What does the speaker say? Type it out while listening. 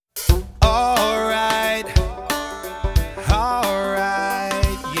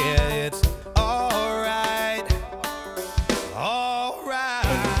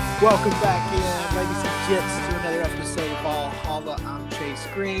Welcome back in, ladies and gents, to another episode of Ball Holla. I'm Chase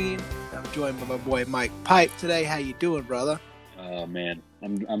Green. I'm joined by my boy Mike Pipe today. How you doing, brother? Oh man,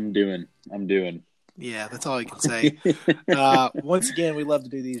 I'm doing. Yeah, that's all I can say. Once again, we love to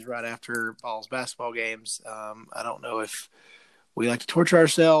do these right after Ball's basketball games. I don't know if we like to torture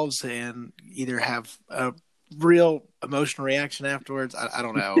ourselves and either have a real emotional reaction afterwards. I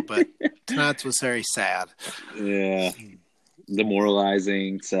don't know, but tonight's was very sad. Yeah,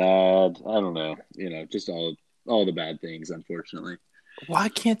 demoralizing, sad. I don't know. Just all the bad things, unfortunately. Why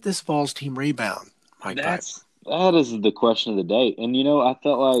can't this Vols team rebound, Mike Pipe? That is the question of the day. And I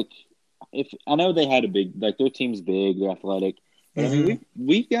felt like I know they had a big, like, their team's big, they're athletic. But I mean,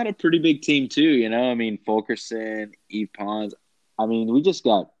 we've got a pretty big team too. I mean, Fulkerson, Eve Pons. I mean, they just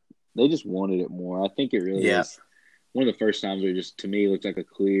wanted it more. I think it really is one of the first times where to me, looked like a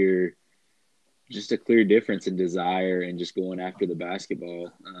clear difference in desire and just going after the basketball.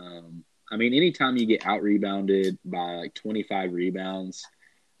 I mean, anytime you get out-rebounded by like 25 rebounds,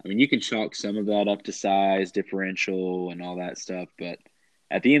 I mean, you can chalk some of that up to size, differential, and all that stuff. But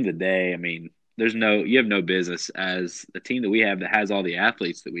at the end of the day, I mean, you have no business as a team that we have that has all the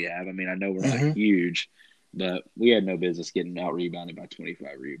athletes that we have. I mean, I know we're not huge, but we had no business getting out-rebounded by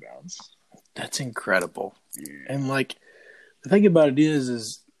 25 rebounds. That's incredible. Yeah. And, like, the thing about it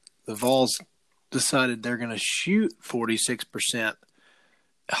is the Vols decided they're going to shoot 46%,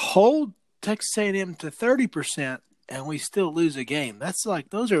 hold Texas A&M to 30%, and we still lose a game. That's like,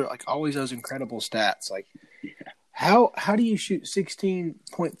 those are like always those incredible stats. Like, how do you shoot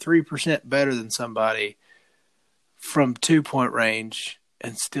 16.3% better than somebody from 2-point range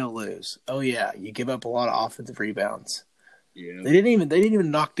and still lose? Oh yeah, you give up a lot of offensive rebounds. Yeah. They didn't even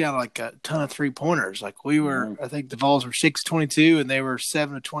knock down like a ton of 3-pointers. Like we were, I think the Vols were 6-22 and they were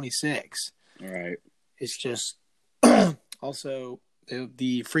 7-26. All right. It's just also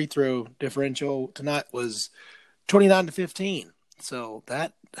the free throw differential tonight was 29-15. So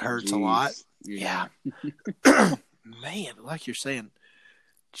that hurts a lot. Yeah. Man, like you're saying,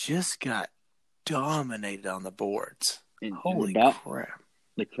 just got dominated on the boards. Holy crap.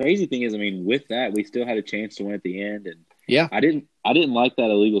 The crazy thing is, I mean, with that, we still had a chance to win at the end. And yeah, I didn't like that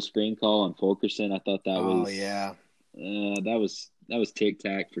illegal spin call on Fulkerson. I thought that that was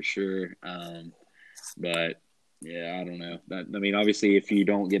tic-tac for sure. But yeah, I don't know. I mean, obviously, if you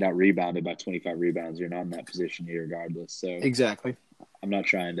don't get out rebounded by 25 rebounds, you're not in that position here regardless. So exactly. I'm not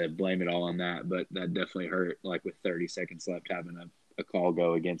trying to blame it all on that, but that definitely hurt. Like with 30 seconds left, having a call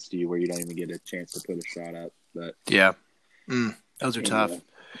go against you where you don't even get a chance to put a shot up. But yeah, those are tough.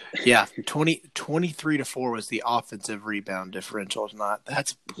 Yeah, 23-4 was the offensive rebound differential tonight.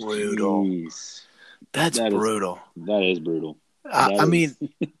 That's brutal. Jeez. That is brutal. That is brutal. I mean,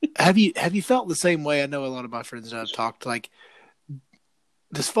 have you felt the same way? I know a lot of my friends and I've talked, like,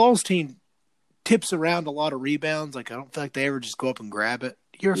 this Falls team tips around a lot of rebounds. Like, I don't feel like they ever just go up and grab it.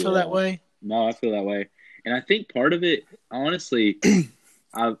 You ever feel that way? No, I feel that way. And I think part of it, honestly,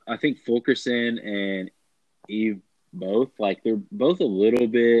 I think Fulkerson and Eve both, like, they're both a little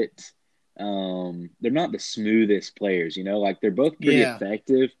bit they're not the smoothest players, like they're both pretty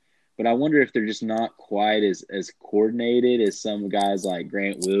effective. But I wonder if they're just not quite as coordinated as some guys like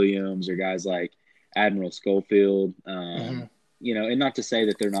Grant Williams or guys like Admiral Schofield. And not to say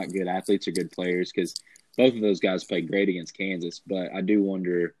that they're not good athletes or good players, because both of those guys played great against Kansas. But I do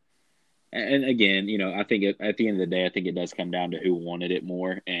wonder, and again, I think at the end of the day, I think it does come down to who wanted it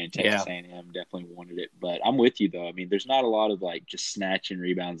more, and Texas A&M definitely wanted it. But I'm with you, though. I mean, there's not a lot of, like, just snatching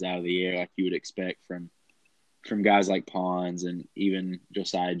rebounds out of the air like you would expect from guys like Pons and even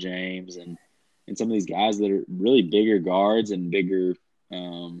Josiah James and some of these guys that are really bigger guards and bigger,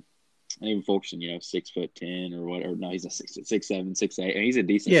 and even Fulkerson, 6'10" or whatever. No, he's a 6'7", 6'8", and he's a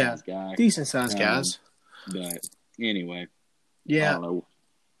decent sized guy. Decent sized guys. But anyway, yeah, I don't know.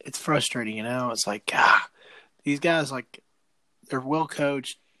 It's frustrating, It's like, these guys, like, they're well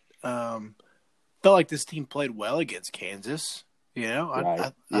coached. Felt like this team played well against Kansas.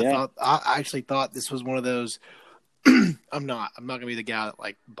 Right. I actually thought this was one of those. I'm not going to be the guy that,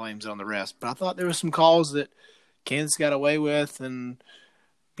 like, blames it on the rest, but I thought there was some calls that Kansas got away with, and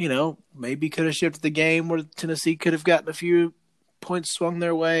maybe could have shifted the game where Tennessee could have gotten a few points swung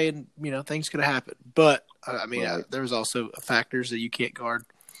their way, and things could have happened. But I mean, there was also factors that you can't guard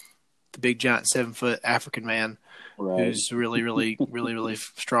the big giant 7-foot African man who's really, really, really, really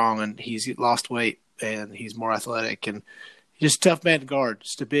strong, and he's lost weight and he's more athletic and. Just a tough man to guard.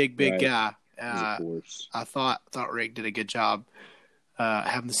 Just a big guy. I thought Rick did a good job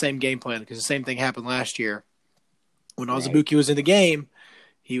having the same game plan, because the same thing happened last year. When Ozubuike was in the game,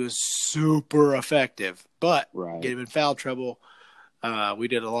 he was super effective. But get him in foul trouble, We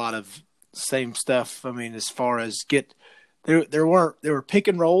did a lot of same stuff. I mean, as far as there were pick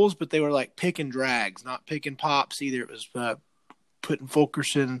and rolls, but they were like pick and drags, not pick and pops either. It was putting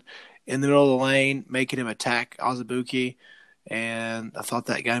Fulkerson in the middle of the lane, making him attack Azubuike, and I thought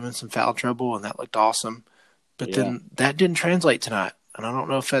that got him in some foul trouble, and that looked awesome. But then that didn't translate tonight, and I don't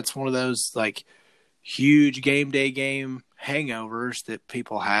know if that's one of those like huge game hangovers that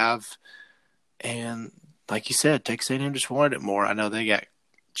people have. And like you said, Texas A&M just wanted it more. I know they got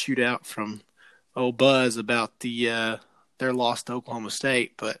chewed out from old Buzz about their loss to Oklahoma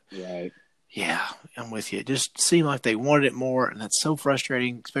State, but right. Yeah, I'm with you. It just seemed like they wanted it more, and that's so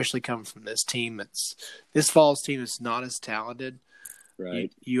frustrating, especially coming from this team. This fall's team is not as talented.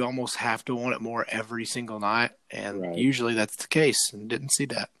 Right. You almost have to want it more every single night, and Right. usually that's the case, and didn't see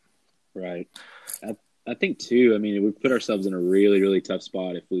that. Right. I think, too, I mean, we put ourselves in a really, really tough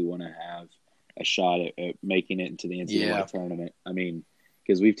spot if we want to have a shot at making it into the NCAA tournament. I mean,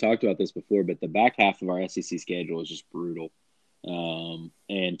 because we've talked about this before, but the back half of our SEC schedule is just brutal.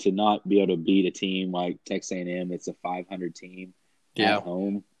 And to not be able to beat a team like Texas A&M that's a 500 team at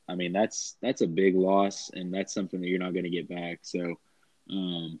home, I mean, that's a big loss, and that's something that you're not going to get back. So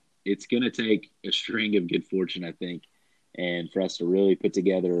it's going to take a string of good fortune, I think, and for us to really put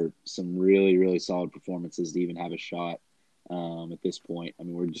together some really, really solid performances to even have a shot at this point. I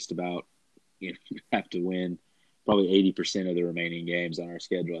mean, we're just about have to win probably 80% of the remaining games on our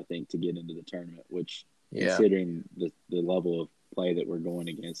schedule, I think, to get into the tournament, which considering the level of play that we're going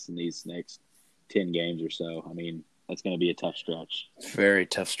against in these next 10 games or so, I mean, that's going to be a tough stretch. Very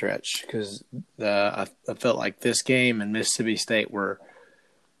tough stretch because I felt like this game and Mississippi State were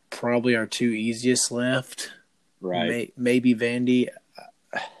probably our two easiest left. Right. Maybe Vandy,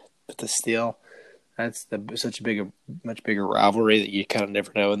 but still, that's such a much bigger rivalry that you kind of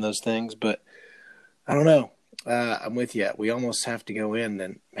never know in those things. But I don't know. I'm with you. We almost have to go in.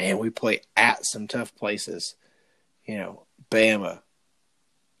 And, man, we play at some tough places. Bama,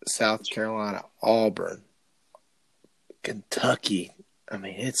 South Carolina, Auburn, Kentucky. I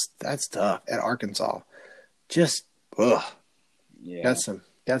mean, that's tough. At Arkansas. Just, ugh. Yeah.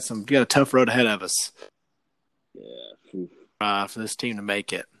 Got a tough road ahead of us. Yeah. For this team to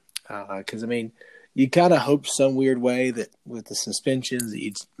make it. Because, I mean, you kind of hope some weird way that with the suspensions that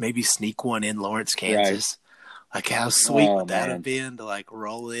you'd maybe sneak one in Lawrence, Kansas. Right. Like, how sweet would that have been to, like,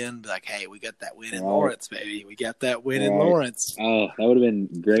 roll in, be like, hey, we got that win in Lawrence, baby. We got that win in Lawrence. Oh, that would have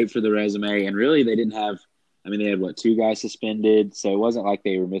been great for the resume. And really, they didn't have – I mean, they had, 2 guys suspended, so it wasn't like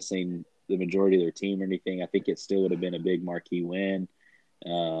they were missing the majority of their team or anything. I think it still would have been a big marquee win.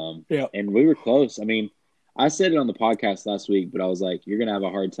 And we were close. I mean, I said it on the podcast last week, but I was like, you're going to have a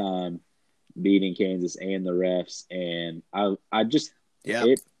hard time beating Kansas and the refs. And I just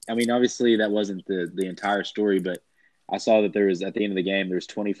I mean, obviously that wasn't the entire story, but I saw that there was, at the end of the game, there's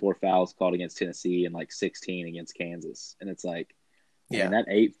 24 fouls called against Tennessee and 16 against Kansas. And it's like, man, that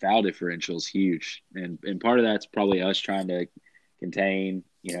 8 foul differential is huge. And part of that's probably us trying to contain,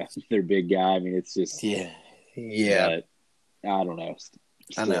 their big guy. I mean, it's just, I don't know.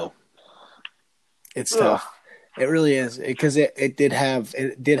 I know. It's tough. It really is, because it did have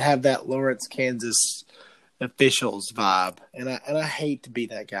that Lawrence, Kansas officials vibe, and I hate to be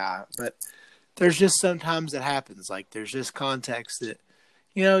that guy, but there's just sometimes it happens. Like, there's just context that,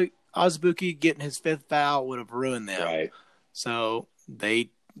 Azubuike getting his 5th foul would have ruined them. Right. So they're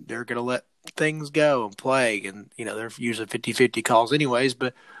going to let things go and play, and they're usually 50-50 calls anyways.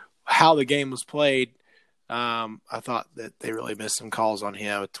 But how the game was played, I thought that they really missed some calls on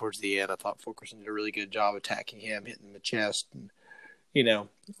him towards the end. I thought Fulkerson did a really good job attacking him, hitting him in the chest, and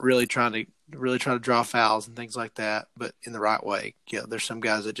really trying to draw fouls and things like that, but in the right way. There's some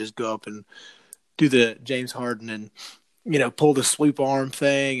guys that just go up and do the James Harden and pull the sweep arm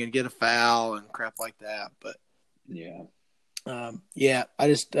thing and get a foul and crap like that. But I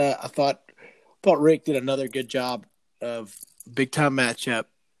just I thought Rick did another good job of big time matchup,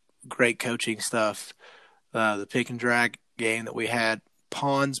 great coaching stuff. The pick and drag game that we had,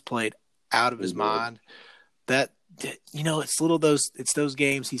 Pons played out of his mind. That, it's those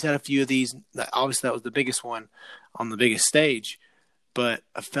games. He's had a few of these. Obviously, that was the biggest one on the biggest stage. But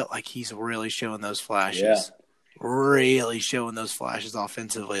I felt like he's really showing those flashes. Yeah. Really showing those flashes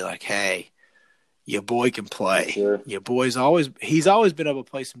offensively. Like, hey, your boy can play. Sure. Your boy's he's always been able to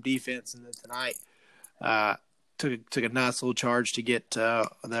play some defense. And then tonight, took a nice little charge to get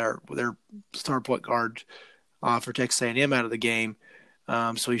their star point guard for Texas A&M out of the game.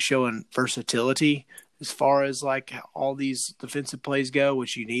 So he's showing versatility as far as all these defensive plays go,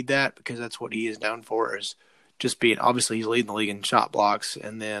 which you need that because that's what he is known for, is just being, obviously he's leading the league in shot blocks.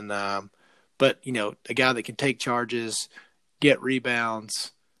 And then, but a guy that can take charges, get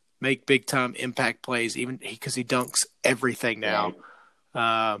rebounds, make big time impact plays, even because he dunks everything now.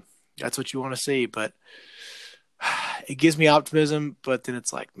 Right. That's what you want to see. But it gives me optimism. But then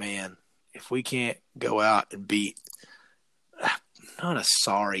it's like, man, if we can't go out and beat not a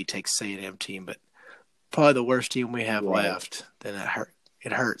sorry Texas A&M team, but probably the worst team we have left, then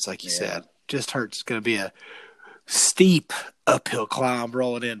it hurts, like you said. Just hurts. It's going to be a steep uphill climb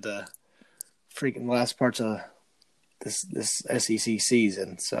rolling into freaking last parts of this SEC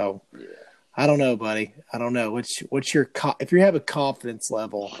season. So I don't know, buddy. I don't know. What's your if you have a confidence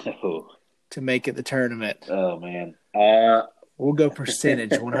level to make it the tournament? Oh man, we'll go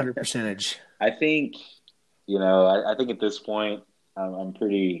percentage, 100 percentage. I think I think at this point I'm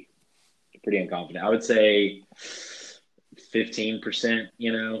pretty unconfident. I would say 15%.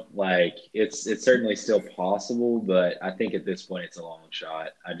 Like it's certainly still possible, but I think at this point it's a long shot.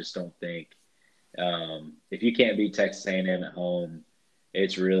 I just don't think if you can't beat Texas A&M at home,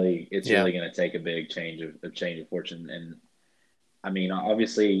 it's really going to take a big change of fortune. And I mean,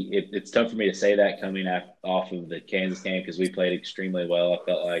 obviously, it's tough for me to say that coming off of the Kansas game because we played extremely well, I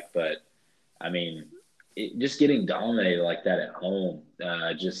felt like. But I mean, just getting dominated like that at home,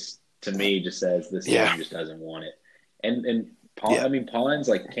 just to me, just says this team just doesn't want it. And I mean, Pons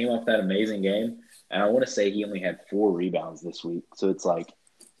came off that amazing game, and I want to say he only had 4 rebounds this week. So it's like,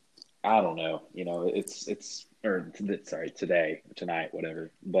 I don't know, tonight,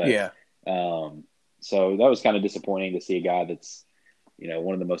 whatever. But so that was kind of disappointing to see a guy that's,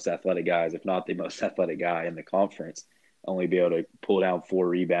 one of the most athletic guys, if not the most athletic guy in the conference, only be able to pull down 4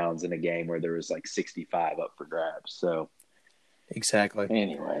 rebounds in a game where there was 65 up for grabs. So exactly.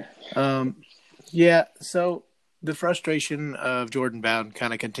 Anyway, So the frustration of Jordan Bowden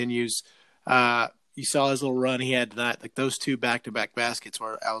kind of continues. You saw his little run he had tonight, those 2 back-to-back baskets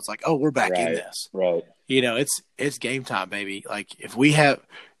where I was like, oh, we're back in this. Right. It's game time, baby. If we have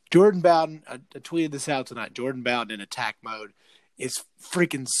Jordan Bowden, I tweeted this out tonight, Jordan Bowden in attack mode is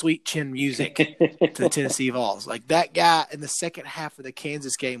freaking sweet chin music to the Tennessee Vols. That guy in the second half of the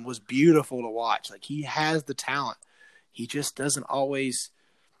Kansas game was beautiful to watch. He has the talent. He just doesn't always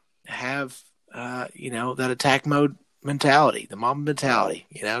have, that attack mode mentality, the mom mentality,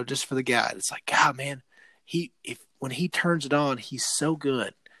 just for the guy. It's like, God, man, when he turns it on, he's so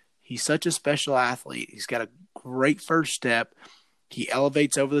good. He's such a special athlete. He's got a great first step. He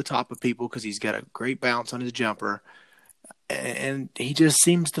elevates over the top of people because he's got a great bounce on his jumper. And he just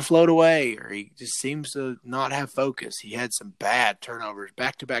seems to float away, or he just seems to not have focus. He had some bad turnovers,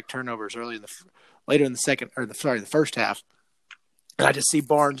 back-to-back turnovers later in the first half. And I just see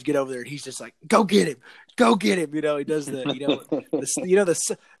Barnes get over there, and he's just like, "Go get him, go get him!" He does the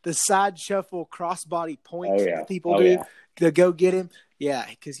side shuffle crossbody points that people do to go get him. Yeah,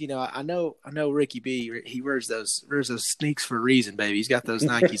 because I know Ricky B. He wears those sneaks for a reason, baby. He's got those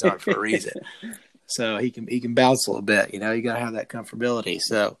Nikes on for a reason, so he can bounce a little bit. You got to have that comfortability.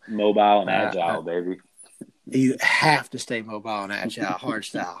 So mobile and agile, baby. You have to stay mobile and agile, hard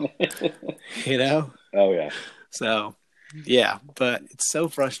style. Oh yeah. So. Yeah, but it's so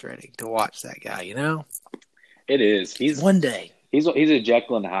frustrating to watch that guy, It is. He's a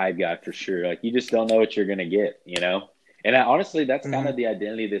Jekyll and Hyde guy for sure. You just don't know what you're going to get, And honestly, that's kind of the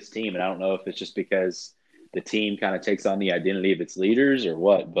identity of this team. And I don't know if it's just because the team kind of takes on the identity of its leaders or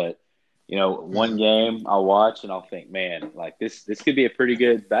what. But, one game I'll watch and I'll think, man, this could be a pretty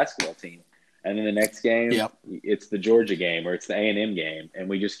good basketball team. And then the next game, it's the Georgia game or it's the A&M game. And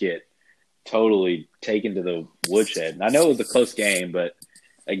we just get totally taken to the woodshed. And I know it was a close game, but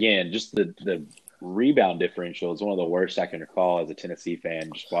again, just the rebound differential is one of the worst I can recall as a Tennessee fan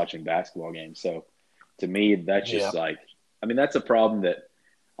just watching basketball games. So to me, that's just that's a problem that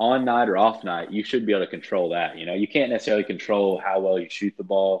on night or off night, you should be able to control that. You can't necessarily control how well you shoot the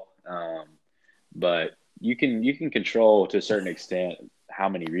ball, but you can control to a certain extent how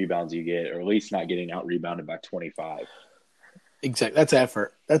many rebounds you get, or at least not getting out rebounded by 25. Exactly. That's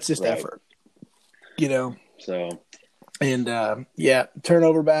effort. That's just effort. So, and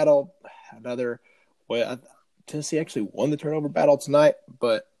turnover battle. Tennessee actually won the turnover battle tonight,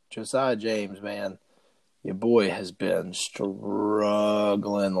 but Josiah James, man, your boy has been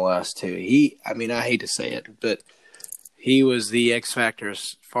struggling the last 2. I hate to say it, but he was the X factor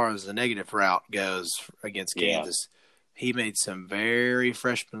as far as the negative route goes against Kansas. He made some very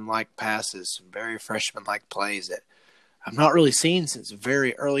freshman-like passes, some very freshman-like plays that I've not really seen since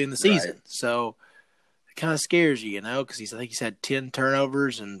very early in the season. Right. So it kind of scares you, because I think he's had 10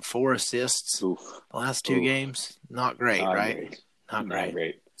 turnovers and 4 assists the last 2 games. Not great, right? Not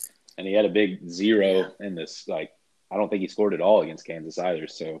great. And he had a big 0 in this. I don't think he scored at all against Kansas either.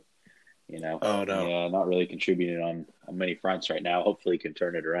 So, Oh no. Yeah, not really contributing on many fronts right now. Hopefully, he can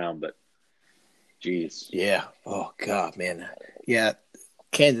turn it around. But, geez, Yeah. Oh God, man. Yeah.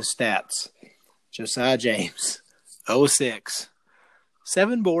 Kansas stats. Josiah James, 0-6,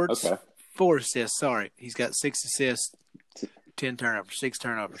 7 boards, okay, 4 assists. Sorry, he's got 6 assists, 10 turnovers, 6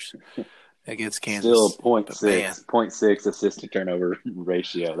 turnovers against still Kansas. point But man, six, point 0.6 assist to turnover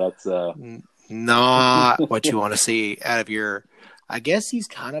ratio. That's not what you want to see out of your. I guess he's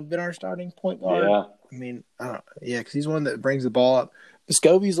kind of been our starting point guard. yeah, I mean, I don't. Yeah, because he's one that brings the ball up.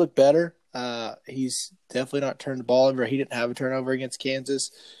 Muscovy's look better. He's definitely not turned the ball over. He didn't have a turnover against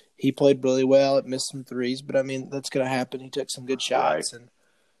Kansas. He played really well. It missed some threes, but I mean that's going to happen. He took some good right. shots, and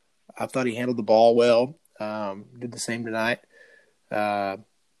I thought he handled the ball well. Did the same tonight.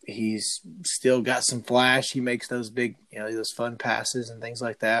 He's still got some flash. He makes those big, those fun passes and things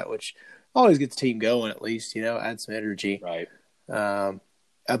like that, which always gets the team going. At least, add some energy. Right.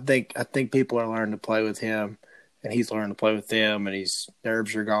 I think people are learning to play with him, and he's learning to play with them, and his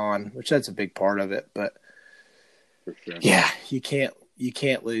nerves are gone, which that's a big part of it. But For sure. yeah, you can't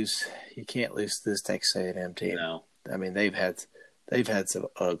lose to this Texas A&M team. No. I mean they've had some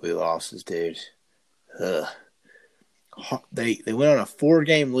ugly losses, dude. Ugh. They went on a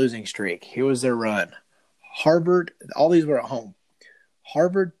 4-game losing streak. Here was their run. Harvard, all these were at home.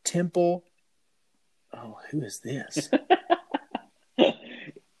 Harvard, Temple. Oh, who is this?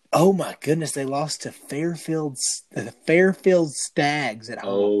 Oh my goodness, they lost to the Fairfield Stags at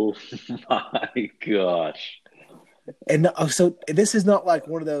home. Oh my gosh. And so this is not like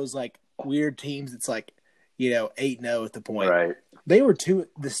one of those like weird teams that's like, 8-0 at the point. Right. They were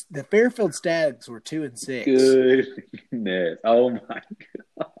the Fairfield Stags were 2-6. Goodness. Oh my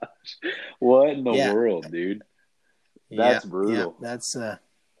gosh. What in the world, dude? That's brutal. Yeah, that's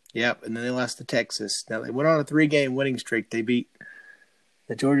yep. And then they lost to Texas. Now they went on a 3-game winning streak. They beat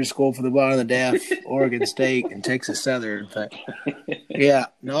the Georgia School for the Blind and the Deaf, Oregon State, and Texas Southern. But yeah,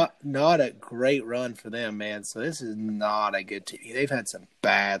 not a great run for them, man. So this is not a good team. They've had some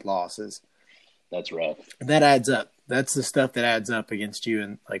bad losses. That's rough. That adds up. That's the stuff that adds up against you,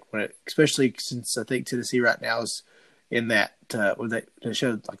 and like especially since I think Tennessee right now is in that they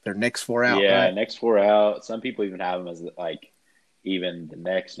showed like their next 4 out. Yeah, right? next 4 out. Some people even have them as like even the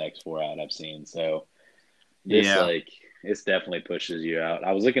next 4 out. I've seen. So this this definitely pushes you out.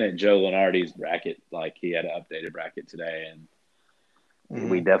 I was looking at Joe Lenardi's bracket. Like he had an updated bracket today, and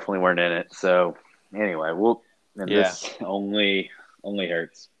we definitely weren't in it. So anyway, this only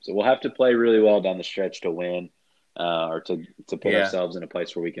hurts. So we'll have to play really well down the stretch to win, or to put ourselves in a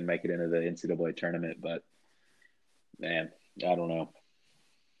place where we can make it into the NCAA tournament. But man, I don't know.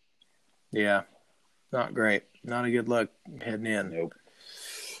 Yeah, not great. Not a good look heading in. Nope.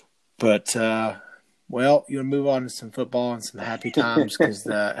 But well, you want to move on to some football and some happy times because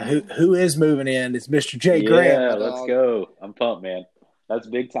who is moving in is Mr. Jay Grant. Yeah, let's go. I'm pumped, man. That's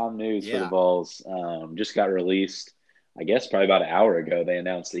big time news for the Vols. Just got released. I guess probably about an hour ago, they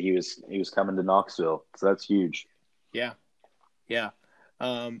announced that he was coming to Knoxville. So that's huge. Yeah.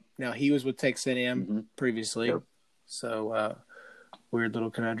 Now he was with Texas A&M previously, so weird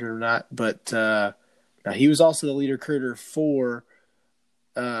little conundrum, not. But now he was also the lead recruiter for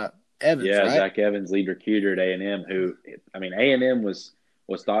Evans. Yeah, right? Zach Evans, lead recruiter at A&M. Who, I mean, A&M was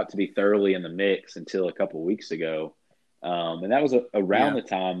thought to be thoroughly in the mix until a couple of weeks ago. And that was around the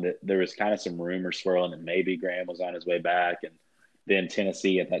time that there was kind of some rumors swirling that maybe Graham was on his way back. And then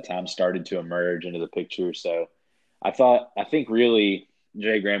Tennessee at that time started to emerge into the picture. So I think really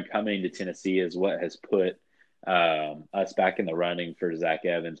Jay Graham coming to Tennessee is what has put us back in the running for Zach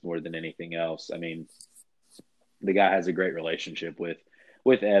Evans more than anything else. I mean, the guy has a great relationship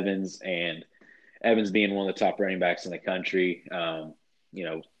with Evans, and Evans being one of the top running backs in the country.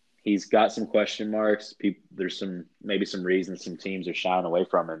 He's got some question marks. There's maybe some reasons some teams are shying away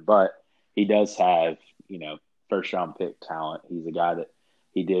from him, but he does have, first round pick talent. He's a guy that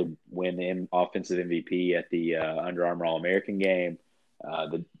he did win the offensive MVP at the Under Armour All-American game.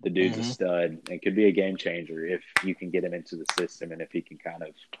 The dude's a stud and could be a game changer if you can get him into the system and if he can kind of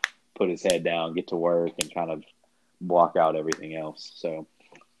put his head down, get to work, and kind of block out everything else. So,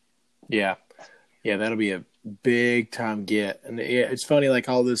 yeah, that'll be a big time get. And it's funny, like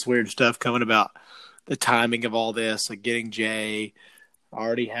all this weird stuff coming about the timing of all this, like getting Jay,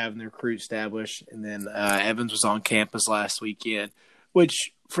 already having the recruit established, and then Evans was on campus last weekend,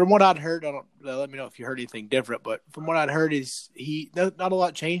 which from what I'd heard, let me know if you heard anything different, but from what I'd heard is not a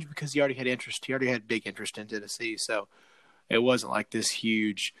lot changed because he already had interest. He already had big interest in Tennessee, so it wasn't like this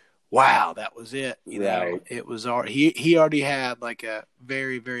huge, wow, that was it. Right. It was he already had like a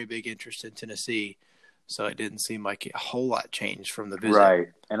very, very big interest in Tennessee. So it didn't seem like a whole lot changed from the visit. Right.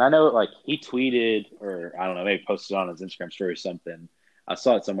 And I know, like, he tweeted, or I don't know, maybe posted on his Instagram story or something. I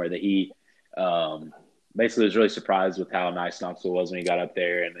saw it somewhere that he basically was really surprised with how nice Knoxville was when he got up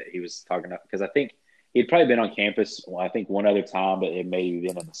there, and that he was talking – because I think he'd probably been on campus, I think, one other time, but it may have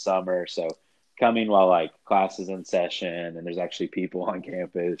been in the summer. So coming while, like, class is in session and there's actually people on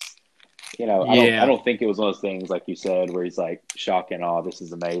campus, I don't think it was one of those things, like you said, where he's like, shock and awe, this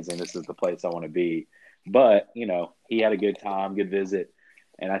is amazing, this is the place I want to be. But, he had a good time, good visit.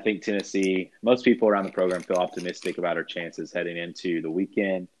 And I think Tennessee, most people around the program feel optimistic about our chances heading into the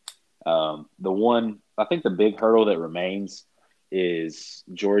weekend. I think the big hurdle that remains is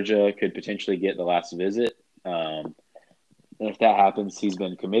Georgia could potentially get the last visit. And if that happens, he's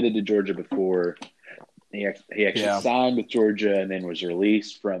been committed to Georgia before. He actually signed with Georgia and then was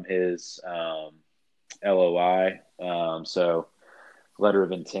released from his LOI. So letter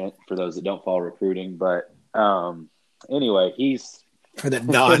of intent for those that don't follow recruiting. But anyway, he's for the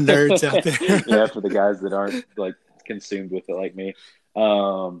non-nerds out there. Yeah, for the guys that aren't like consumed with it like me.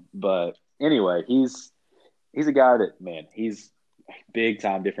 But anyway, he's a guy that, man, he's a big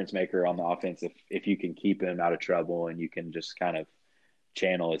time difference maker on the offense if you can keep him out of trouble and you can just kind of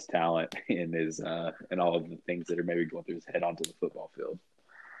channel his talent in his and all of the things that are maybe going through his head onto the football field.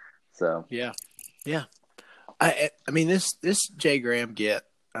 So yeah. I mean, this Jay Graham get.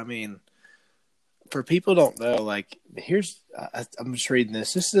 I mean, for people who don't know, like, I'm just reading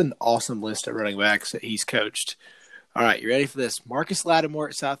this. This is an awesome list of running backs that he's coached. All right, you ready for this? Marcus Lattimore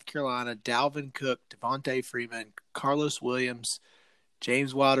at South Carolina, Dalvin Cook, Devontae Freeman, Carlos Williams,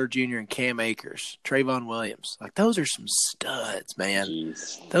 James Wilder Jr., and Cam Akers, Trayvon Williams. Like, those are some studs, man.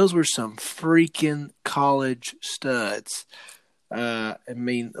 Jeez. Those were some freaking college studs. I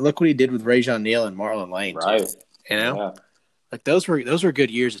mean, look what he did with Rajon Neal and Marlon Lane, right? Too, like those were good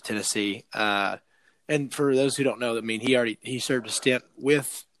years at Tennessee. And for those who don't know, I mean, he served a stint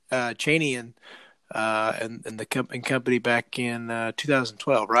with Chaney and the company back in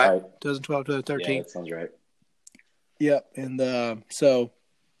 2012, right? 2012, 2013. Yeah, that sounds right. Yep. And so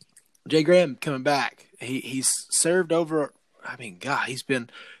Jay Graham coming back, he's served over. I mean, God, he's been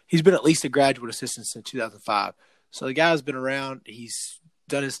at least a graduate assistant since 2005. So the guy's been around. He's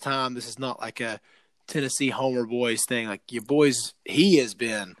done his time. This is not like a Tennessee Homer Boys thing. Like, your boys, he has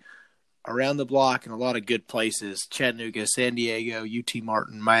been around the block in a lot of good places: Chattanooga, San Diego, UT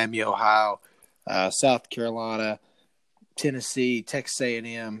Martin, Miami, Ohio, South Carolina, Tennessee, Texas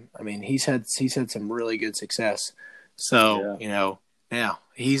A&M. I mean, he's had some really good success. So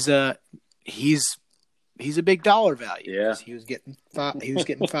he's a big dollar value. Yeah, he was getting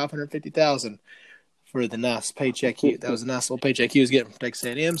 $550,000 for the nice paycheck. That was a nice little paycheck he was getting from Texas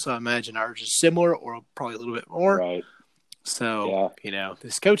A&M. So I imagine ours is similar, or probably a little bit more. Right. So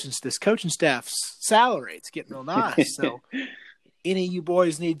this coaching staff's salary, it's getting real nice. So any of you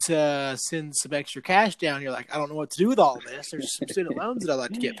boys need to send some extra cash down. You're like, I don't know what to do with all this. There's some student loans that I'd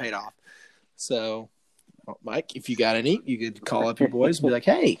like to get paid off. So, Mike, if you got any, you could call up your boys and be like,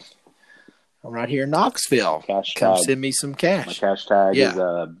 hey, I'm right here in Knoxville. Come send me some cash. My cash tag is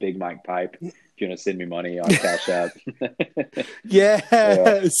Big Mike Pipe. If you want to send me money on Cash App. Yes.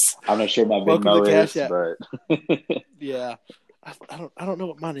 Yeah. I'm not sure my Venmo is, but yeah. I don't know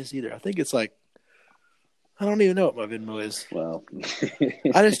what mine is either. I think it's like, I don't even know what my Venmo is. Well,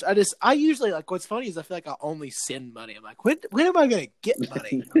 I usually, like, what's funny is I feel like I only send money. I'm like, when am I going to get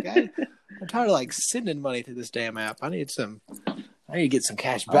money? Okay. I'm tired of like sending money to this damn app. I need to get some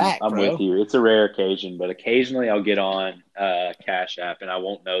cash back. I'm with you. It's a rare occasion, but occasionally I'll get on Cash App and I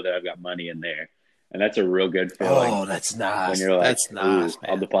won't know that I've got money in there. And that's a real good feeling. Oh, that's nice. When you're like, that's nice,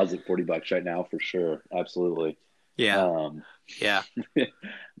 man. I'll deposit $40 right now for sure. Absolutely. Yeah. Yeah.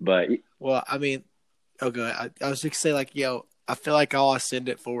 But well, I mean, okay. I was just say, like, I feel like all I send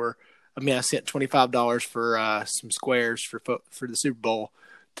it for. I mean, I sent $25 for some squares for the Super Bowl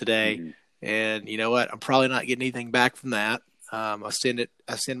today, and you know what? I'm probably not getting anything back from that. I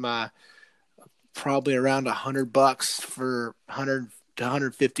send my probably around $100 for $100 to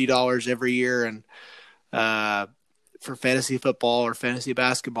 $150 every year, and for fantasy football or fantasy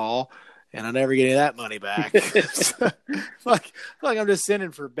basketball, and I never get any of that money back. So, like I'm just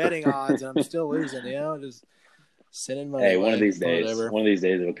sending for betting odds, and I'm still losing. Just sending money. Hey, away, one of these days, whatever.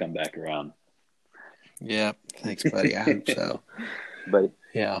 it'll come back around. Yeah, thanks, buddy. I hope so. But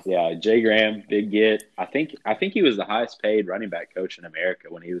yeah, Jay Graham, big get. I think he was the highest paid running back coach in America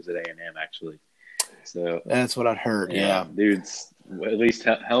when he was at A&M, actually. So that's what I'd heard. Yeah, dude's at least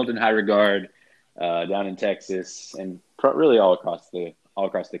held in high regard down in Texas and really all across the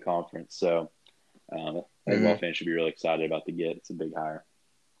conference. So Ball fans should be really excited about the get. It's a big hire.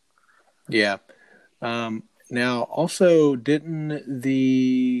 Yeah. Now, also, didn't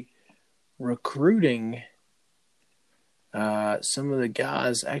the recruiting, some of the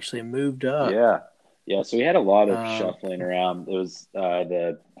guys actually moved up? Yeah, yeah. So we had a lot of Um, shuffling around. It was uh,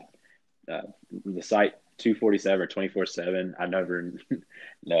 the site 247 or 24/7. I never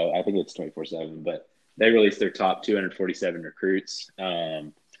know. I think it's 24/7, but they released their top 247 recruits.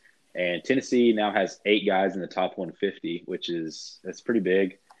 And Tennessee now has 8 guys in the top 150, that's pretty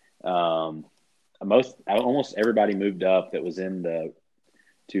big. Um, almost everybody moved up that was in the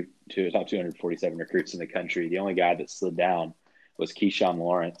top 247 recruits in the country. The only guy that slid down was Keyshawn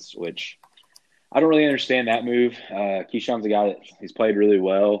Lawrence, which I don't really understand that move. Keyshawn's a guy that he's played really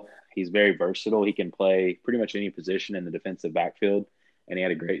well. He's very versatile. He can play pretty much any position in the defensive backfield, and he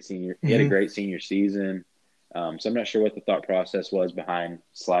had a great senior. He had a mhm. great senior season. So I'm not sure what the thought process was behind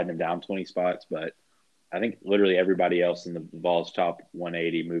sliding him down 20 spots, but I think literally everybody else in the Vols top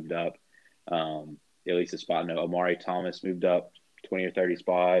 180 moved up. At least a spot. No, Omari Thomas moved up 20 or 30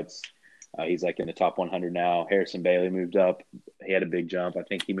 spots. He's like in the top 100 now. Harrison Bailey moved up. He had a big jump. I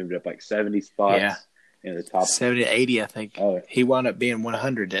think he moved up like 70 Yeah, spots in the top. 70 to 80, I think. Oh, He wound up being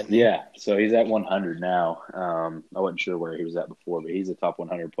 100, didn't he? yeah. So he's at 100 now. I wasn't sure where he was at before, but he's a top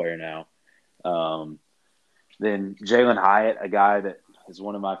 100 player now. Um, then Jalen Hyatt, a guy that is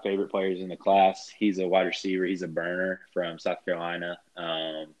one of my favorite players in the class. He's a wide receiver. He's a burner from South Carolina.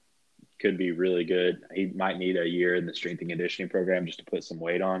 Could be really good. He might need a year in the strength and conditioning program just to put some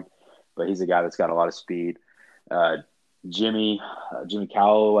weight on, but he's a guy that's got a lot of speed. Uh, Jimmy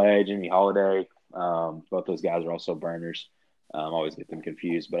Callaway, Jimmy Holiday, both those guys are also burners. I always get them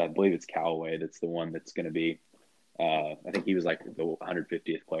confused, but I believe it's Callaway that's the one that's going to be. I think he was like the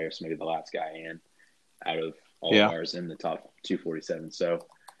 150th player, so maybe the last guy in out of all of Yeah. ours in the top 247. So,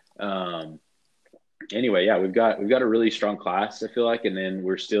 anyway, yeah, we've got a really strong class, I feel like, and then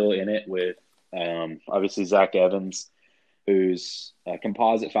we're still in it with obviously Zach Evans, who's a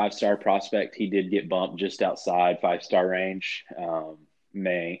composite 5-star prospect. He did get bumped just outside 5-star range.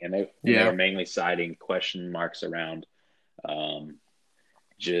 They Yeah. were mainly citing question marks around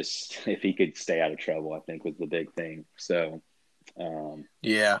just if he could stay out of trouble, I think was the big thing. So,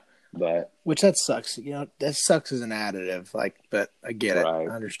 Yeah. but Which that sucks. That sucks as an additive. Like, but I get it. right,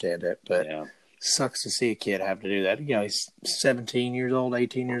 I understand it. But yeah, sucks to see a kid have to do that. He's 17 years old,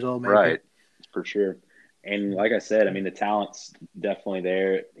 18 years old, maybe. right, for sure. And like I said, I mean, the talent's definitely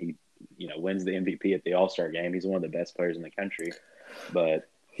there. He, wins the MVP at the All-Star game. He's one of the best players in the country. But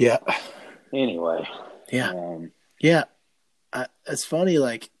Yeah. anyway, Yeah. um, Yeah. It's funny,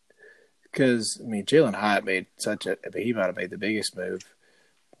 like, because, Jalen Hyatt made he might have made the biggest move.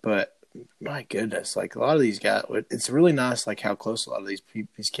 But my goodness, like a lot of these guys, it's really nice, like how close a lot of these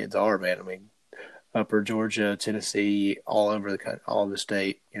kids are, man. Upper Georgia, Tennessee, all over all of the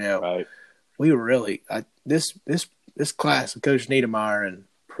state. right, We were really this class of Coach Niedermeyer and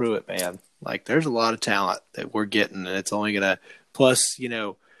Pruitt, man. Like there's a lot of talent that we're getting, and it's only gonna plus.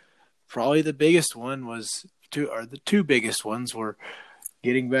 Probably the biggest one was the two biggest ones were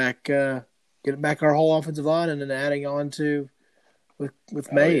getting back our whole offensive line and then adding on to with oh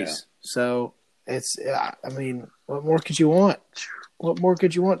yeah, Mays. So it's what more could you want? What more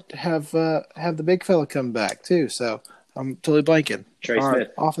could you want to have the big fella come back too? So I'm totally blanking. Trey Our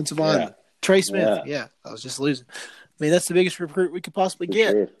Smith, offensive yeah, lineman, Trey Smith. yeah, Yeah, I was just losing. That's the biggest recruit we could possibly for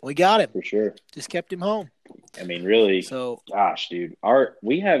get. sure, We got him. for sure. Just kept him home. I mean, really, So gosh, dude,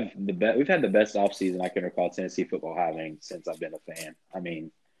 we've had the best offseason I can recall Tennessee football having since I've been a fan. I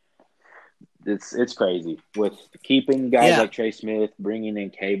mean, it's crazy with keeping guys yeah, like Trey Smith, bringing in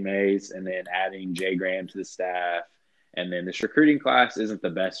K Mays, and then adding Jay Graham to the staff. And then this recruiting class isn't the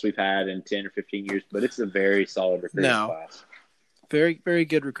best we've had in 10 or 15 years, but it's a very solid recruiting no, class. very very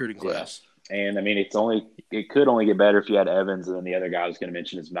good recruiting Yeah. class. And I mean, it could only get better if you had Evans, and then the other guy I was going to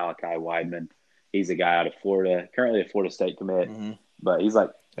mention is Malachi Weidman. He's a guy out of Florida, currently a Florida State commit, Mm-hmm. but he's like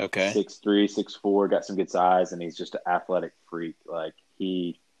Okay. 6'3", 6'4", got some good size, and he's just an athletic freak. Like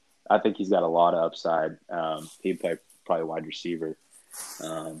I think he's got a lot of upside. He'd play probably wide receiver,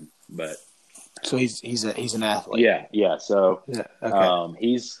 but So he's an athlete. yeah. So Yeah. Okay.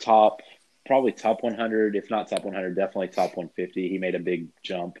 he's probably top 100, if not top 100, definitely top 150. He made a big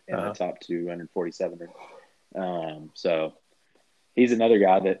jump in the top 247. So he's another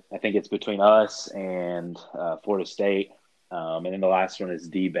guy that I think it's between us and Florida State. And then the last one is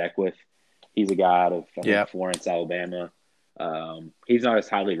D. Beckwith. He's a guy out of Florence, Alabama. He's not as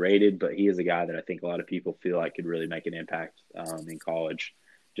highly rated, but he is a guy that I think a lot of people feel like could really make an impact in college.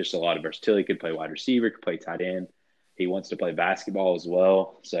 Just a lot of versatility. Could play wide receiver, could play tight end. He wants to play basketball as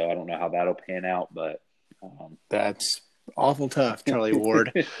well, so I don't know how that'll pan out, but That's awful tough, Charlie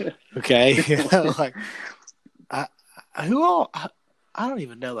Ward. Okay, like I, who all I don't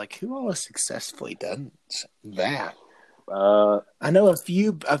even know like who all has successfully done that. I know a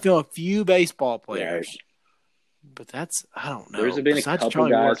few. I feel a few baseball players, but that's I don't know. There's been a Besides couple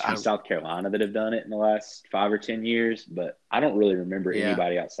Charlie Ward, guys from South Carolina that have done it in the last 5 or 10 years, but I don't really remember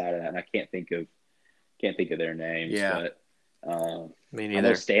anybody outside of that, and I can't think of their names. Yeah. But Me I neither.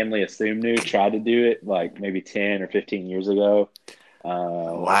 know Stanley Asumnu tried to do it like maybe 10 or 15 years ago.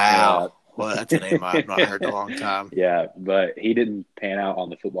 Wow. Well, that's a name I've not heard in a long time. Yeah, but he didn't pan out on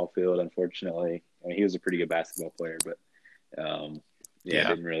the football field, unfortunately. I mean, he was a pretty good basketball player, but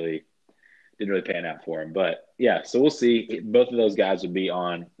didn't really pan out for him. But yeah, so we'll see. Both of those guys would be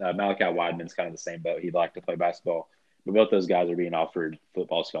on. Malachi Wideman's kind of the same boat. He'd like to play basketball, but both those guys are being offered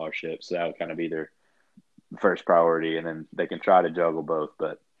football scholarships, so that would kind of be their first priority, and then they can try to juggle both.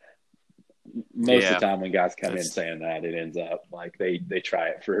 But most of the time, when guys come in saying that, it ends up like they try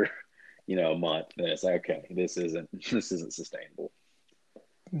it for a month, and it's like, okay, this isn't sustainable.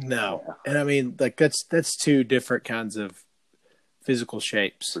 No, and I mean, like that's two different kinds of physical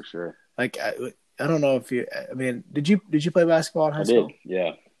shapes for sure. Like I don't know if you. I mean, did you play basketball in high school? I did.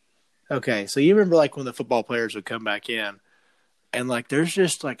 Yeah. Okay, so you remember like when the football players would come back in, and like there's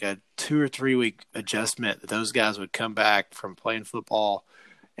just like a 2 or 3 week adjustment that those guys would come back from playing football,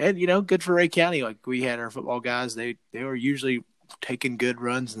 and good for Ray County. Like we had our football guys, they were usually taking good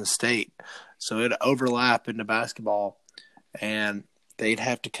runs in the state, so it'd overlap into basketball, and they'd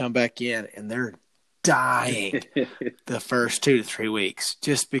have to come back in, and they're dying the first 2 to 3 weeks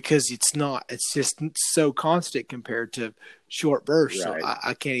just because it's just so constant compared to short bursts. Right. So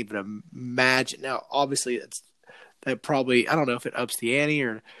I can't even imagine. Now, obviously, that probably, I don't know if it ups the ante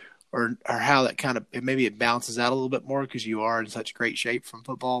or how that kind of, maybe it bounces out a little bit more because you are in such great shape from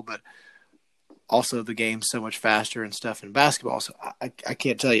football, but also the game's so much faster and stuff in basketball. So I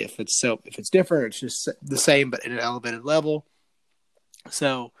can't tell you if it's different, it's just the same, but at an elevated level.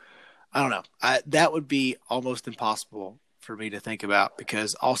 So I don't know. That would be almost impossible for me to think about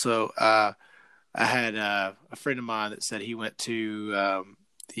because also I had a friend of mine that said he went to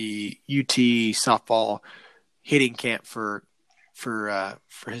the UT softball hitting camp for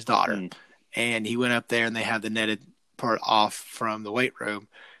his daughter, and he went up there and they had the netted part off from the weight room.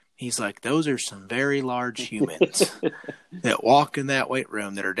 He's like, those are some very large humans that walk in that weight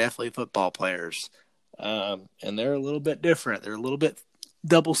room that are definitely football players, and they're a little bit different. They're a little bit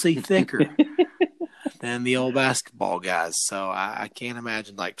double C thicker than the old basketball guys. So I can't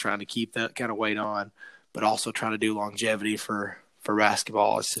imagine like trying to keep that kind of weight on, but also trying to do longevity for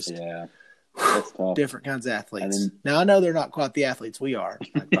basketball. It's just that's tough. Different kinds of athletes. Now I know they're not quite the athletes we are,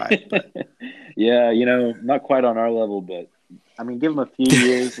 not quite, but yeah, not quite on our level, but I mean, give them a few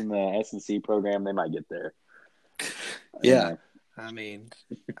years in the S&C program, they might get there. Yeah, I mean,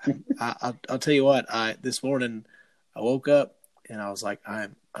 I'll tell you what. This morning I woke up. And I was like, I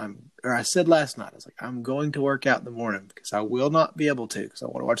said last night, I was like, I'm going to work out in the morning because I will not be able to because I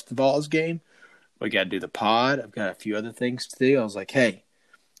want to watch the Vols game. We got to do the pod. I've got a few other things to do. I was like, hey,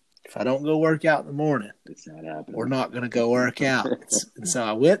 if I don't go work out in the morning, it's not happening. We're not going to go work out. And so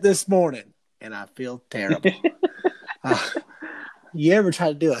I went this morning, and I feel terrible. You ever try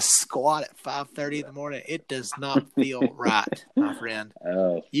to do a squat at 5:30 in the morning? It does not feel right, my friend.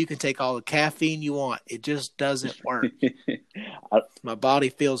 Oh. You can take all the caffeine you want. It just doesn't work. My body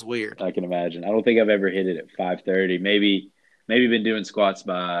feels weird. I can imagine. I don't think I've ever hit it at 5:30. Maybe been doing squats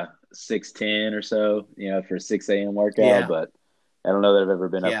by 6:10 or so, for a 6 a.m. workout, but I don't know that I've ever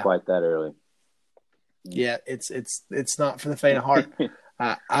been up quite that early. Yeah, it's not for the faint of heart.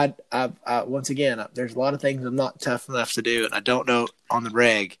 I once again, there's a lot of things I'm not tough enough to do, and I don't know on the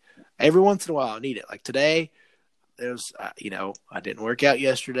reg. Every once in a while, I need it. Like today, there's, I didn't work out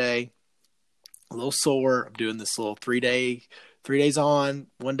yesterday. A little sore. I'm doing this little 3 days on,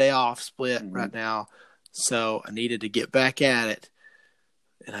 1 day off split right now. So I needed to get back at it,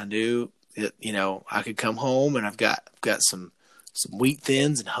 and I knew that I could come home and I've got some wheat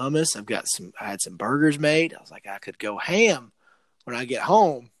thins and hummus. I had some burgers made. I was like, I could go ham when I get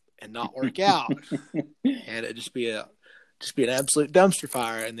home and not work out, and it just be an absolute dumpster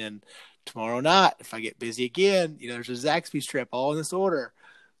fire. And then tomorrow night, if I get busy again, there's a Zaxby's trip all in this order.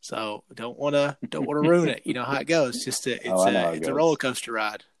 So don't want to ruin it. You know how it goes. It's a roller coaster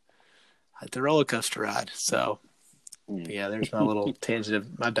ride. It's a roller coaster ride. So yeah, there's my little tangent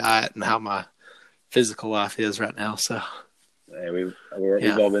of my diet and how my physical life is right now. So hey, we've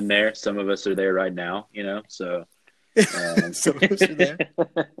all been there. Some of us are there right now. So. Some of us are there.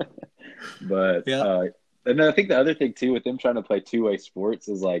 But and I think the other thing too with them trying to play two-way sports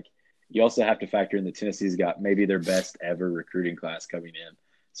is like you also have to factor in that Tennessee's got maybe their best ever recruiting class coming in.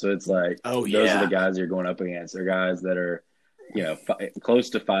 So it's like Oh those are the yeah, guys you're going up against. They're guys that are, close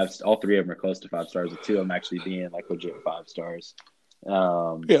to five. All three of them are close to 5 stars. With two of them actually being like legit 5 stars.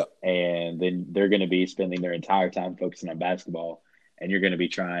 yeah. And then they're going to be spending their entire time focusing on basketball, and you're going to be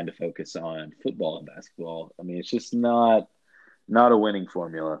trying to focus on football and basketball. I mean, it's just not a winning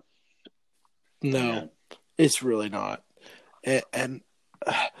formula. Yeah, No, it's really not. And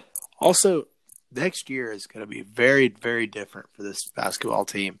also, next year is going to be very, very different for this basketball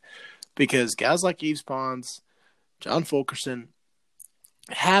team because guys like Yves Pons, John Fulkerson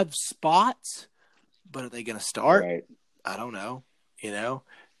have spots, but are they going to start? right. I don't know.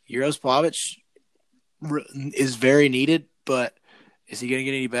 Euros Plavic is very needed, but is he going to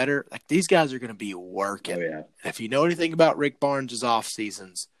get any better? Like these guys are going to be working. Oh yeah, And if you know anything about Rick Barnes' off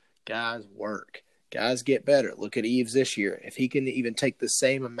seasons, guys work. Guys get better. Look at Eves this year. If he can even take the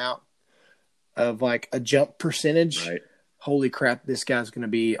same amount of like a jump percentage, right. holy crap, this guy's going to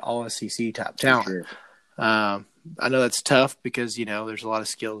be all SEC top For talent. sure. I know that's tough because there's a lot of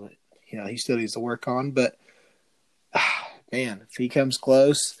skill that he still needs to work on, but man, if he comes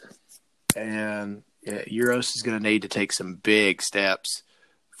close, and Euros is going to need to take some big steps.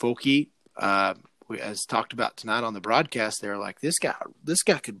 Fulke, as talked about tonight on the broadcast, they're like this guy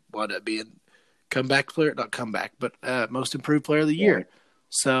could wind up being comeback player, not comeback, but most improved player of the year. Right.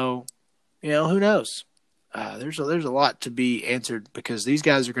 So, who knows? There's a lot to be answered because these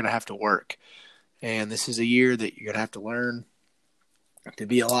guys are going to have to work, and this is a year that you're going to have to learn to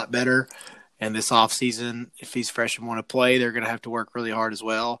be a lot better. And this offseason, if these freshmen want to play, they're going to have to work really hard as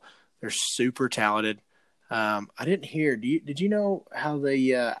well. They're super talented. I didn't hear. Did you know how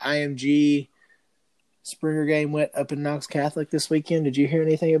the IMG Springer game went up in Knox Catholic this weekend? Did you hear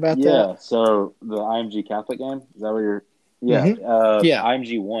anything about that? Yeah. So the IMG Catholic game, is that what you're? Yeah. Mm-hmm. Yeah.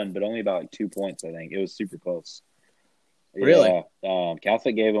 IMG won, but only about like 2 points. I think it was super close. Really? Yeah.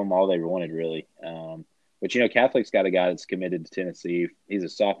 Catholic gave them all they wanted, really. But Catholic's got a guy that's committed to Tennessee. He's a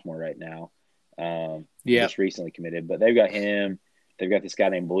sophomore right now. Yeah. Just recently committed, but they've got him. They've got this guy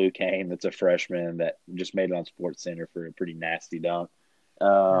named Blue Kane that's a freshman that just made it on Sports Center for a pretty nasty dunk.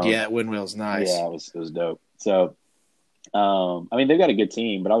 Yeah, Windmill's nice. Yeah, it was dope. So, I mean, they've got a good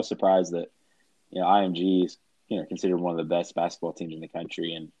team, but I was surprised that IMG is considered one of the best basketball teams in the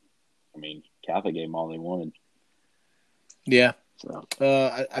country, and I mean, Catholic gave them all they wanted. Yeah. So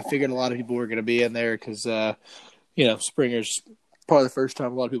I figured a lot of people were going to be in there because Springer's probably the first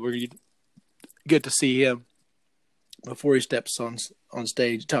time a lot of people are going to get to see him before he steps on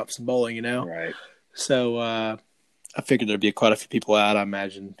stage, Thompson Bowling, Right. So I figured there'd be quite a few people out. I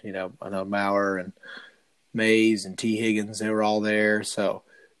imagine, I know Maurer and Mays and T. Higgins, they were all there. So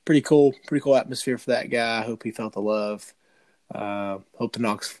pretty cool atmosphere for that guy. I hope he felt the love. Hope the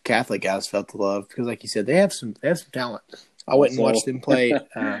Knox Catholic guys felt the love because, like you said, they have some talent. I went and watched them play.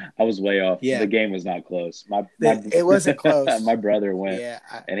 I was way off. Yeah. The game was not close. It wasn't close. My brother went, Yeah,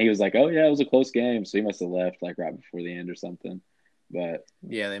 and he was like, "Oh yeah, it was a close game." So he must have left like right before the end or something. But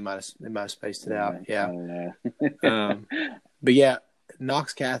yeah, they might have spaced it out. Yeah, I don't know. but yeah,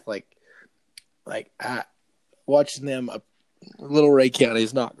 Knox Catholic, like watching them, Little Ray County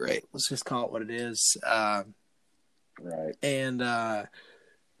is not great. Let's just call it what it is. Right. And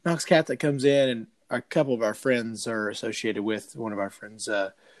Knox Catholic comes in, and a couple of our friends are associated with one of our friends.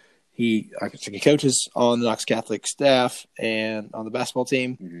 He coaches on the Knox Catholic staff and on the basketball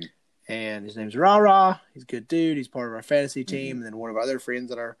team. Mm-hmm. And his name's Ra. He's a good dude. He's part of our fantasy team. And then one of our other friends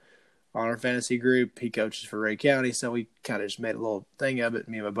that are on our fantasy group, he coaches for Ray County. So we kind of just made a little thing of it.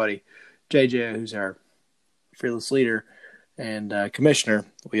 Me and my buddy JJ, who's our fearless leader and commissioner,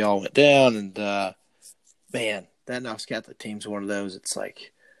 we all went down. And man, that Knox Catholic team's one of those. It's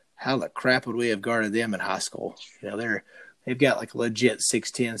like, how the crap would we have guarded them in high school? They've got like a legit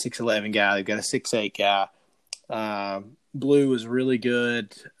 6'10", 6'11" guy. They've got a 6'8" guy. Blue was really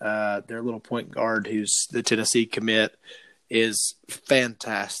good. Their little point guard, who's the Tennessee commit, is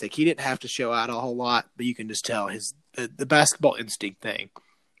fantastic. He didn't have to show out a whole lot, but you can just tell the basketball instinct thing.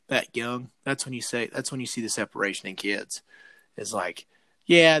 That young, that's when you see the separation in kids. It's like,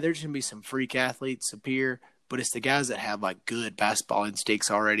 yeah, there's gonna be some freak athletes up here, but it's the guys that have like good basketball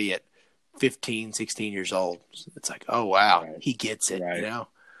instincts already at 15, 16 years old. It's like, oh wow, Right. he gets it. Right.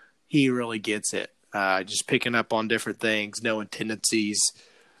 He really gets it. Just picking up on different things, knowing tendencies.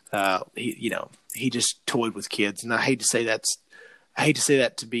 He just toyed with kids, and I hate to say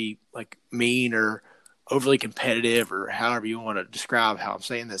that to be like mean or overly competitive or however you want to describe how I'm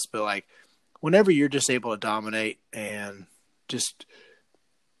saying this, but like whenever you're just able to dominate and just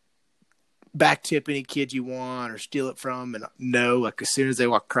back tip any kid you want or steal it from. And no, like as soon as they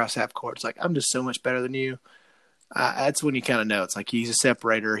walk across half court, it's like, I'm just so much better than you. That's when you kind of know. It's like he's a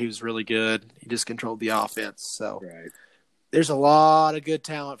separator. He was really good. He just controlled the offense. So there's a lot of good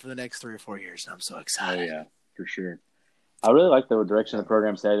talent for the next 3 or 4 years. And I'm so excited. Oh, yeah, for sure. I really like the direction the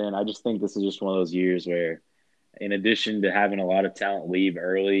program's headed in. I just think this is just one of those years where, in addition to having a lot of talent leave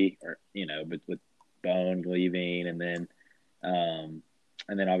early, or but with Bone leaving, and then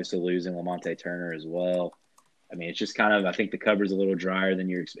obviously losing Lamonte Turner as well. I mean, it's just kind of, I think the cupboard's a little drier than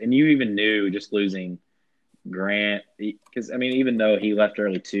and you even knew just losing Grant, because I mean, even though he left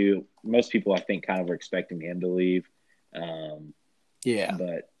early too, most people I think kind of were expecting him to leave.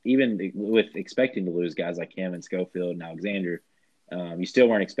 But even with expecting to lose guys like him and Schofield and Alexander, you still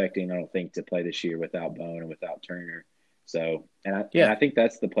weren't expecting, I don't think, to play this year without Bone and without Turner. So, and I think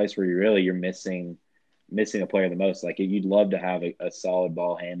that's the place where you're missing a player the most. Like, you'd love to have a solid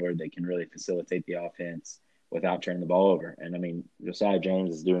ball handler that can really facilitate the offense without turning the ball over. And I mean, Josiah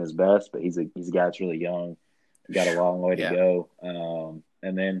James is doing his best, but he's a guy that's really young, got a long way to go.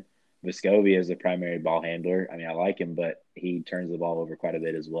 And then Vescovi is the primary ball handler. I mean, I like him, but he turns the ball over quite a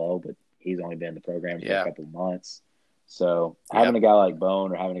bit as well. But he's only been in the program for a couple of months. So having a guy like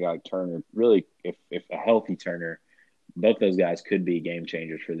Bone or having a guy like Turner, really, if a healthy Turner, both those guys could be game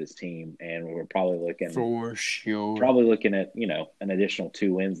changers for this team. And we're probably looking at, an additional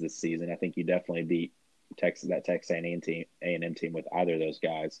 2 wins this season. I think you definitely beat Texas A&M team with either of those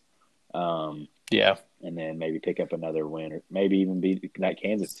guys. And then maybe pick up another win, or maybe even beat that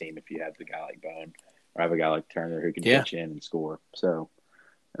Kansas team if you have a guy like Bone or have a guy like Turner who can pitch in and score. So,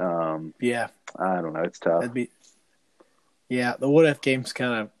 I don't know. It's tough. The what if game's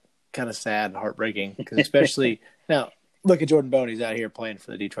kind of sad and heartbreaking, because especially now look at Jordan Bone. He's out here playing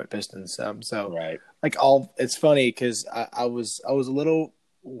for the Detroit Pistons. It's funny because I was a little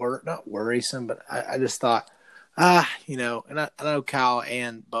not worrisome, but I just thought, and I know Kyle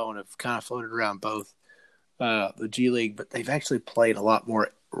and Bone have kind of floated around both the G League, but they've actually played a lot more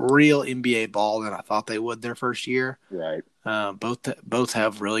real NBA ball than I thought they would their first year. Right. Both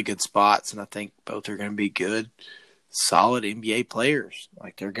have really good spots, and I think both are going to be good, solid NBA players.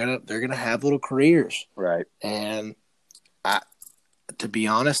 Like they're gonna have little careers. Right. And to be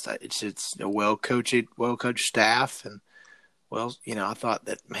honest, it's a well coached staff, and I thought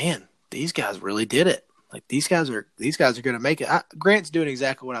that, man, these guys really did it. Like these guys are going to make it. Grant's doing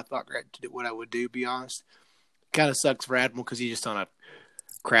exactly what I thought what I would do. Be honest, kind of sucks for Admiral because he's just on a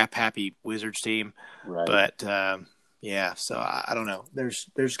crap happy Wizards team. Right. But so I don't know.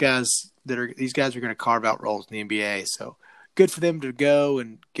 There's guys these guys are going to carve out roles in the NBA. So good for them to go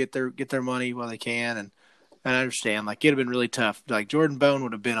and get their money while they can. And I understand, like, it'd have been really tough. Like Jordan Bone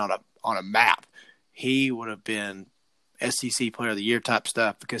would have been on a map. He would have been SEC Player of the Year type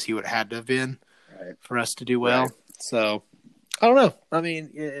stuff because he would have had to have been. For us to do well. Right. So, I don't know. I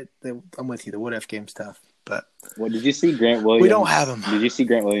mean, I'm with you. The what-if game's tough. But did you see Grant Williams? We don't have him. Did you see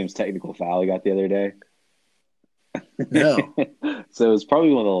Grant Williams' technical foul he got the other day? No. So, it was probably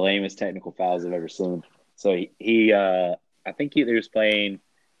one of the lamest technical fouls I've ever seen. So, he I think he was playing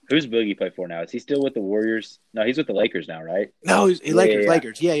 – who's Boogie play for now? Is he still with the Warriors? No, he's with the Lakers now, right? No,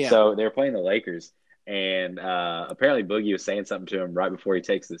 Lakers. Yeah. So, they were playing the Lakers. And apparently Boogie was saying something to him right before he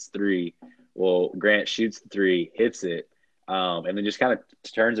takes this three. Well, Grant shoots the three, hits it, and then just kind of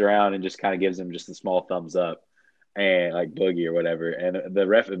turns around and just kind of gives him just a small thumbs up, and like Boogie or whatever. And the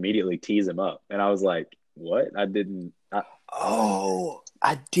ref immediately tees him up. And I was like, what? I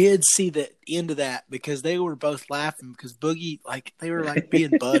did see the end of that because they were both laughing because Boogie, like, they were like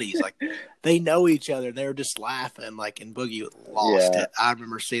being buddies. Like, they know each other. And they were just laughing, like, and Boogie lost it. I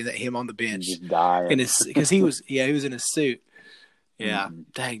remember seeing him on the bench. Just dying. Because he was in his suit. Yeah. Mm-hmm.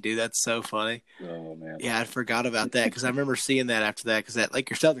 Dang, dude, that's so funny. Oh, man. Yeah, I forgot about that because I remember seeing that after that because that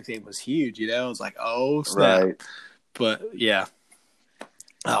Lakers Celtics game was huge, I was like, oh, snap. Right. But, yeah.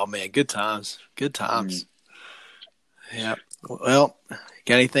 Oh, man, good times. Good times. Yeah. Well,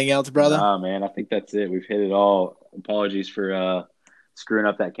 got anything else, brother? Nah, man, I think that's it. We've hit it all. Apologies for screwing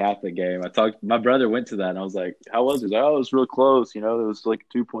up that Catholic game. My brother went to that, and I was like, how was it? He was like, it was real close. It was like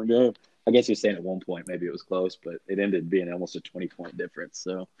a 2-point game. I guess he was saying at one point maybe it was close, but it ended being almost a 20-point difference.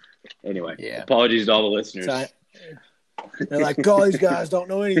 So, anyway, apologies to all the listeners. They're like, all these guys don't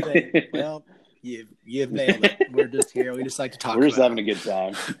know anything. Well, you've nailed it. We're just here. We just like to talk. We're just having a good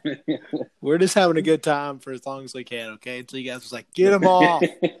time. We're just having a good time for as long as we can. Okay, until you guys was like, get them off,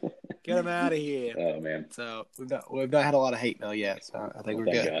 get them out of here. Oh man. So we've not had a lot of hate mail yet. So I think we're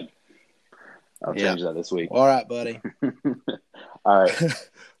good. God. I'll change that this week. All right, buddy. All right.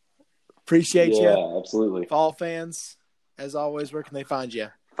 Appreciate you. Yeah, absolutely. Fall fans, as always, where can they find you?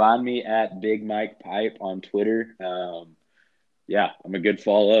 find me at Big Mike Pipe on Twitter. Yeah, I'm a good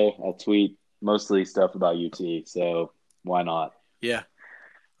follow. I'll tweet mostly stuff about UT, so why not? Yeah,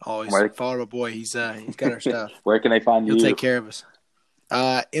 always Where, follow my boy. He's got our stuff. where can they find He'll you? take care of us.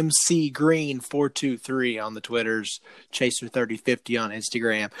 MC Green 423 on the Twitters, Chaser 3050 on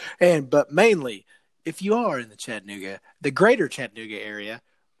Instagram, but mainly if you are in the greater Chattanooga area,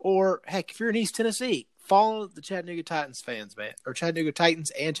 or heck, if you're in East Tennessee, follow the Chattanooga Titans fans, man, or Chattanooga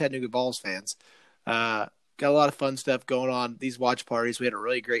Titans and Chattanooga Vols fans. Got a lot of fun stuff going on. These watch parties, we had a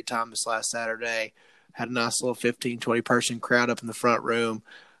really great time this last Saturday. Had a nice little 15, 20 person crowd up in the front room.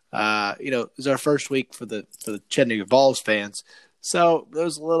 It was our first week for the Chattanooga Vols fans. So there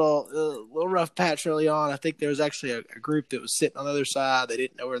was a little rough patch early on. I think there was actually a group that was sitting on the other side. They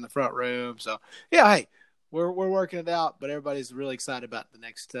didn't know we were in the front room. So yeah, hey, we're working it out. But everybody's really excited about the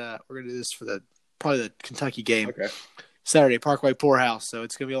next. We're gonna do this for probably the Kentucky game. Okay. Saturday, Parkway Poorhouse. So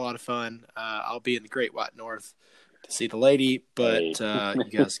it's gonna be a lot of fun. I'll be in the Great White North to see the lady, but you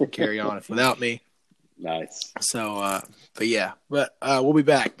guys can carry on without me. Nice. So, but we'll be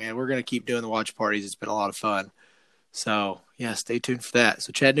back, man. We're gonna keep doing the watch parties. It's been a lot of fun. So, yeah, stay tuned for that.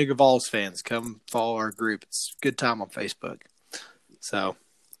 So, Chattanooga Vols fans, come follow our group. It's a good time on Facebook. So,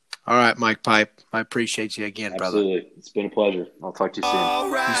 all right, Mike Pipe, I appreciate you again, brother. Absolutely. It's been a pleasure. I'll talk to you soon. All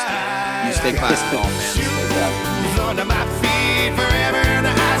right. You stay classy, ball, man. Under my feet forever, and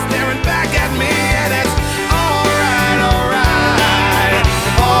the eye staring back at me, and it's